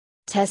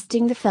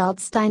Testing the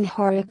Feldstein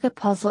Horioka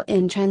Puzzle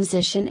in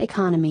Transition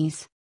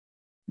Economies.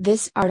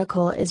 This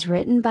article is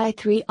written by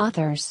 3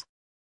 authors.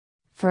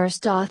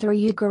 First author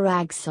Ugur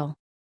Agsal.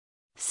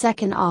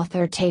 Second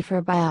author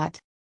Tafer Bayat.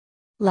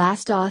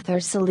 Last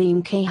author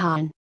Salim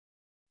Kayhan.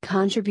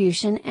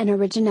 Contribution and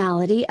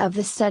originality of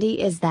the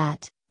study is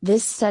that,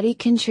 this study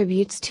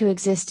contributes to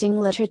existing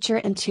literature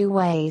in 2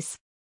 ways.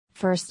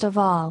 First of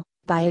all,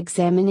 by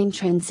examining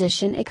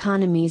transition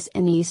economies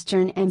in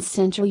Eastern and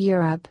Central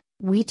Europe,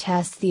 we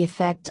test the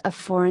effect of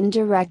foreign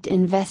direct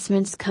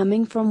investments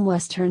coming from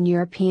Western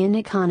European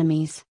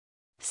economies.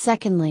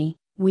 Secondly,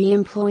 we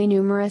employ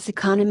numerous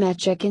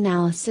econometric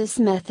analysis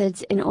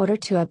methods in order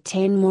to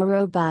obtain more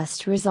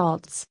robust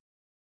results.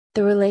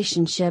 The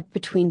relationship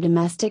between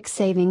domestic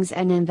savings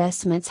and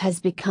investments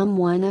has become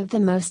one of the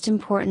most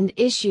important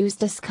issues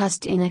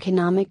discussed in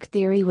economic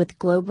theory with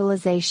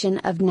globalization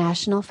of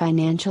national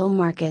financial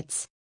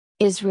markets.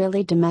 Is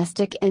really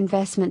domestic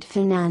investment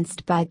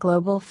financed by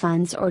global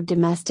funds, or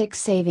domestic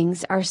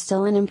savings are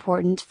still an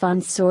important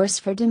fund source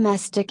for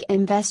domestic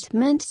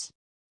investments?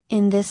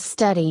 In this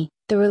study,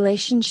 the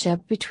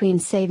relationship between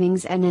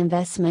savings and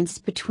investments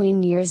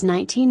between years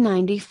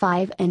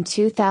 1995 and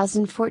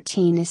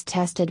 2014 is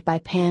tested by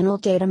panel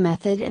data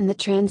method in the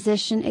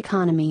transition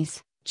economies: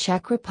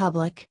 Czech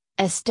Republic,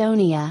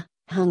 Estonia,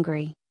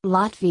 Hungary,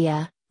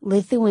 Latvia,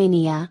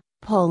 Lithuania,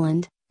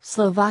 Poland,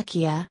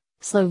 Slovakia,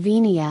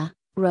 Slovenia,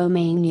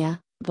 Romania,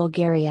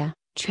 Bulgaria,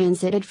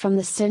 transited from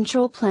the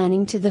central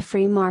planning to the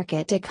free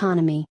market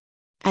economy.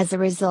 As a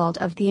result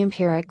of the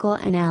empirical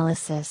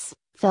analysis,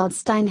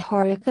 Feldstein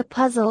Horioka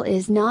puzzle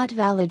is not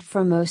valid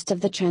for most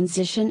of the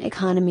transition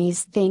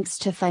economies thanks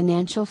to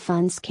financial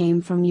funds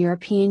came from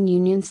European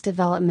Union's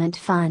development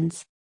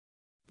funds.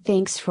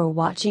 Thanks for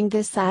watching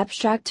this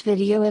abstract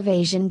video of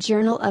Asian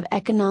Journal of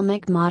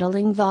Economic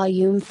Modeling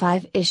Volume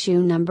 5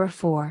 Issue Number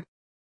 4.